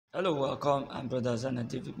Hello, welcome. I'm Brother Zana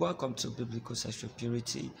David. Welcome to Biblical Sexual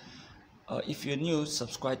Purity. If you're new,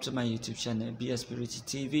 subscribe to my YouTube channel, BS Purity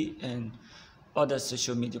TV, and other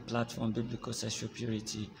social media platform, Biblical Sexual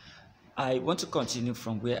Purity. I want to continue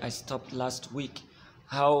from where I stopped last week,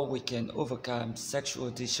 how we can overcome sexual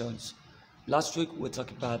addictions. Last week we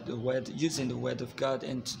talked about the word, using the word of God,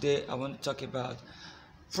 and today I want to talk about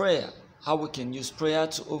prayer, how we can use prayer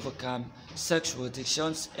to overcome sexual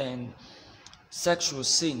addictions and sexual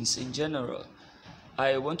sins in general.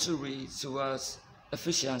 I want to read to us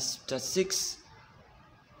Ephesians chapter 6,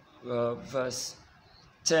 verse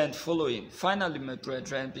 10 following. Finally, my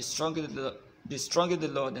brethren, be strong in the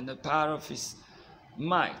Lord and the power of his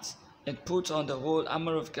might, and put on the whole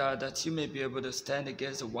armor of God, that you may be able to stand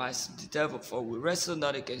against the wiles of the devil. For we wrestle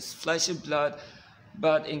not against flesh and blood,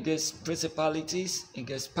 but against principalities,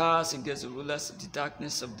 against powers, against the rulers of the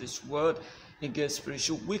darkness of this world, against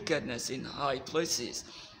spiritual wickedness in high places.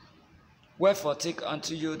 Wherefore take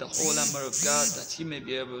unto you the whole armor of God, that ye may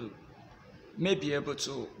be able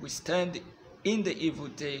to withstand in the evil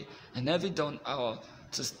day, and having done all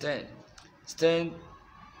to stand. Stand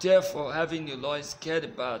therefore, having your loins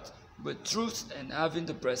girded about with truth, and having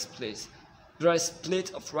the breastplate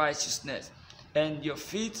of righteousness, and your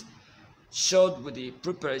feet shod with the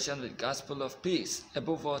preparation of the gospel of peace.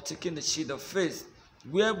 Above all, taking the shield of faith,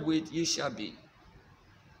 wherewith ye shall be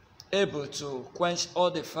able to quench all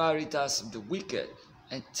the fiery darts of the wicked,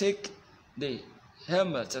 and take the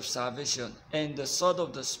helmet of salvation and the sword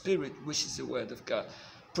of the Spirit, which is the word of God,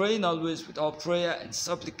 praying always with all prayer and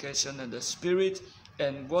supplication in the Spirit,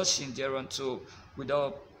 and watching thereunto with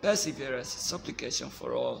all perseverance and supplication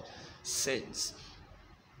for all saints.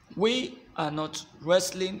 We are not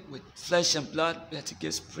wrestling with flesh and blood, but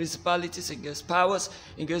against principalities, against powers,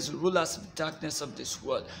 against the rulers of the darkness of this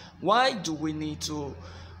world. Why do we need to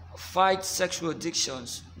fight sexual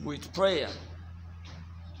addictions with prayer?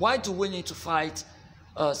 Why do we need to fight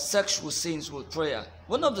sexual sins with prayer?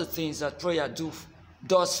 One of the things that prayer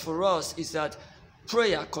does for us is that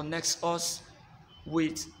prayer connects us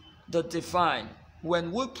with the divine.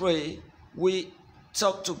 When we pray, we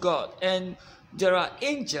talk to God, and there are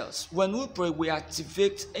angels. When we pray, we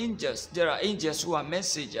activate angels. There are angels who are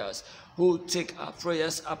messengers, who take our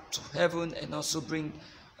prayers up to heaven and also bring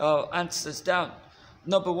answers down.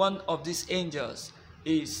 Number one of these angels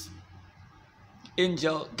is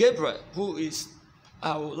Angel Gabriel, who is,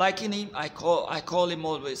 I will liken him, I call him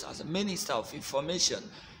always as a minister of information.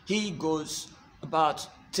 He goes about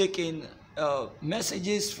taking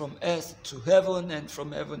messages from earth to heaven and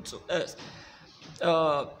from heaven to earth.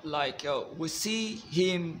 We see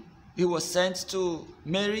him, he was sent to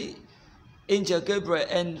Mary, Angel Gabriel,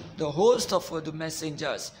 and the host of the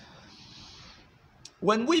messengers.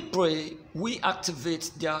 When we pray, we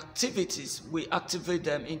activate their activities, we activate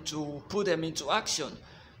them put them into action.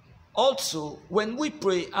 Also, when we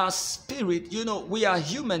pray, our spirit, we are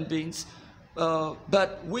human beings,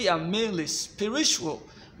 but we are mainly spiritual.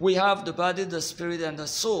 We have the body, the spirit, and the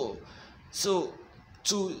soul. So,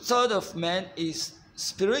 2/3 of man is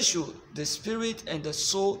spiritual. The spirit and the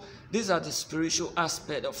soul, these are the spiritual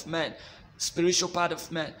aspect of man, spiritual part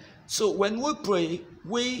of man. So when we pray,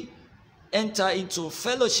 we enter into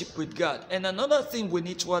fellowship with God. And another thing we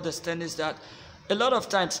need to understand is that a lot of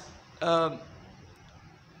times,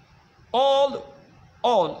 almost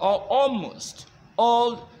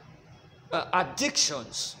all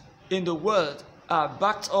addictions in the world are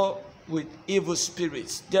backed up with evil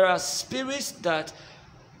spirits. There are spirits that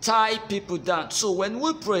tie people down. So when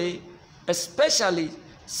we pray, especially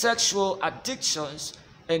sexual addictions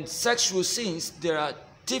and sexual sins, there are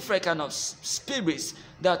different kind of spirits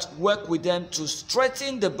that work with them to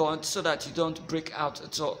strengthen the bond so that you don't break out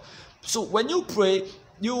at all. So when you pray,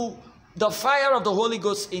 the fire of the Holy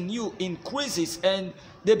Ghost in you increases and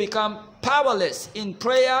they become powerless. In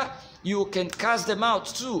prayer, you can cast them out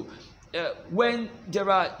too. When there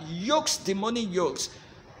are yokes, demonic yokes,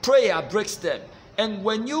 prayer breaks them. And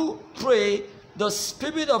when you pray, the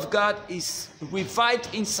Spirit of God is revived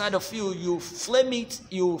inside of you. You flame it,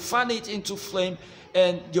 you fan it into flame,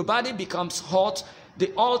 and your body becomes hot.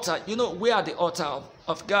 The altar, we are the altar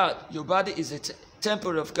of God. Your body is a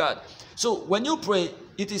temple of God. So when you pray,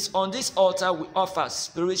 it is on this altar we offer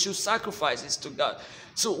spiritual sacrifices to God.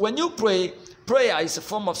 So when you pray, prayer is a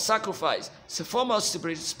form of sacrifice. It's a form of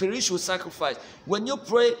spiritual sacrifice. When you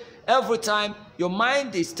pray, every time your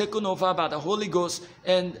mind is taken over by the Holy Ghost,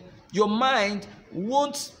 and your mind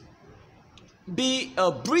won't be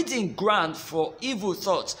a breeding ground for evil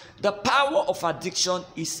thoughts. The power of addiction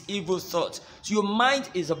is evil thoughts. So your mind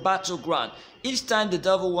is a battleground. Each time the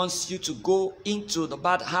devil wants you to go into the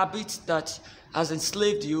bad habits that has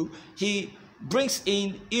enslaved you. He brings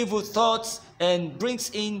in evil thoughts and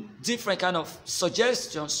brings in different kind of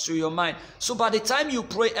suggestions to your mind. So by the time you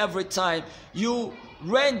pray every time, you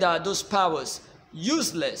render those powers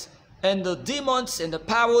useless. And the demons and the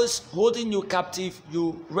powers holding you captive,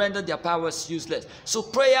 you render their powers useless. So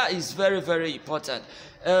prayer is very, very important.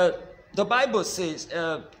 The Bible says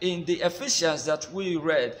in the Ephesians that we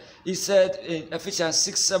read, it said in Ephesians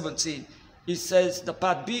 6:17, it says, the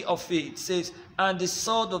part B of it says, and the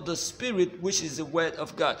sword of the Spirit, which is the word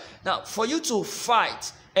of God. Now, for you to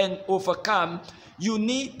fight and overcome, you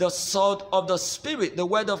need the sword of the Spirit, the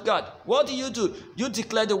word of God. What do? You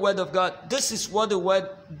declare the word of God. This is what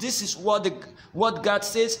what God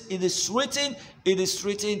says. It is written, it is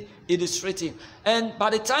written, it is written. And by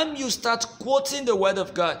the time you start quoting the word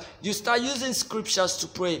of God, you start using scriptures to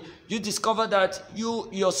pray, you discover that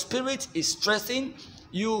your spirit is strengthened,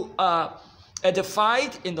 you are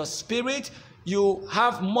edified in the spirit, you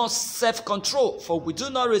have more self-control. For we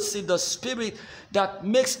do not receive the spirit that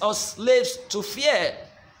makes us slaves to fear,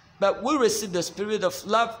 but we receive the spirit of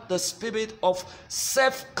love, the spirit of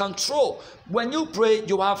self-control. When you pray,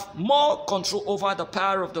 you have more control over the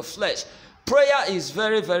power of the flesh. Prayer is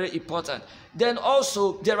very, very important. Then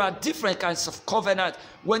also, there are different kinds of covenant.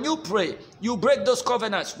 When you pray, you break those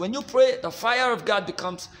covenants. When you pray, the fire of God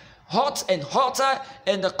becomes hot and hotter,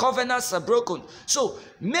 and the covenants are broken. So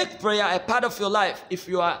make prayer a part of your life. If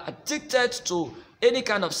you are addicted to any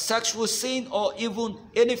kind of sexual sin or even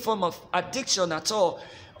any form of addiction at all,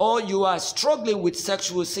 or you are struggling with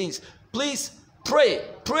sexual sins, please pray.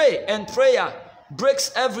 Pray, and prayer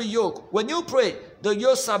breaks every yoke. When you pray, the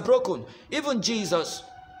yokes are broken. Even Jesus,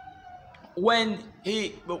 when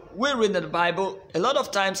we read in the Bible, a lot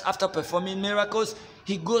of times after performing miracles,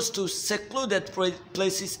 he goes to secluded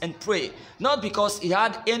places and pray. Not because he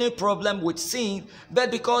had any problem with sin, but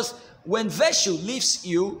because when virtue leaves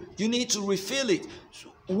you, you need to refill it.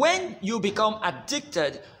 When you become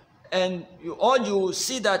addicted and you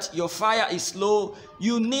see that your fire is low,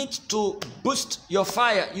 you need to boost your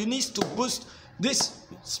fire. You need to boost this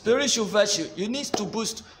spiritual virtue. You need to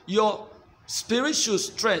boost your spiritual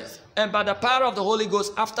strength. And by the power of the Holy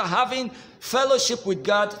Ghost, after having fellowship with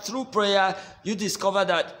God through prayer, you discover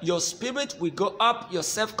that your spirit will go up, your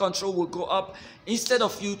self-control will go up. Instead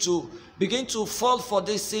of you to begin to fall for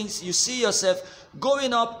these things, you see yourself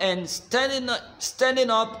going up and standing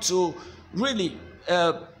up to really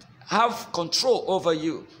have control over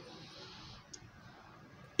you.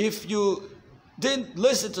 If you didn't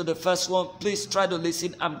listen to the first one, please try to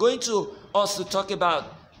listen. I'm going to also talk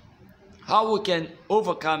about how we can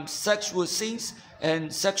overcome sexual sins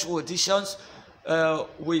and sexual addictions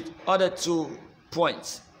with other 2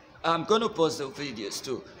 points. I'm going to post the videos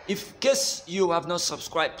too. In case you have not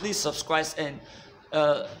subscribed, please subscribe and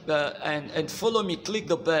follow me. Click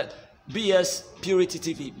the bell, BS Purity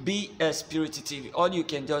TV, BS Purity TV. Or you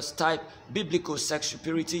can just type Biblical Sexual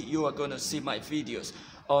Purity. You are going to see my videos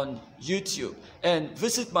on YouTube, and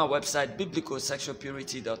visit my website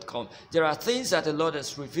biblicalsexualpurity.com. There are things that the Lord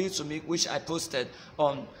has revealed to me which I posted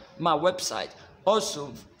on my website.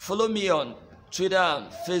 Also follow me on Twitter, on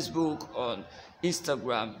Facebook, on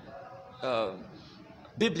Instagram,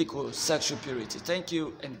 Biblical Sexual Purity. Thank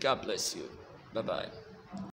you and God bless you. Bye-bye.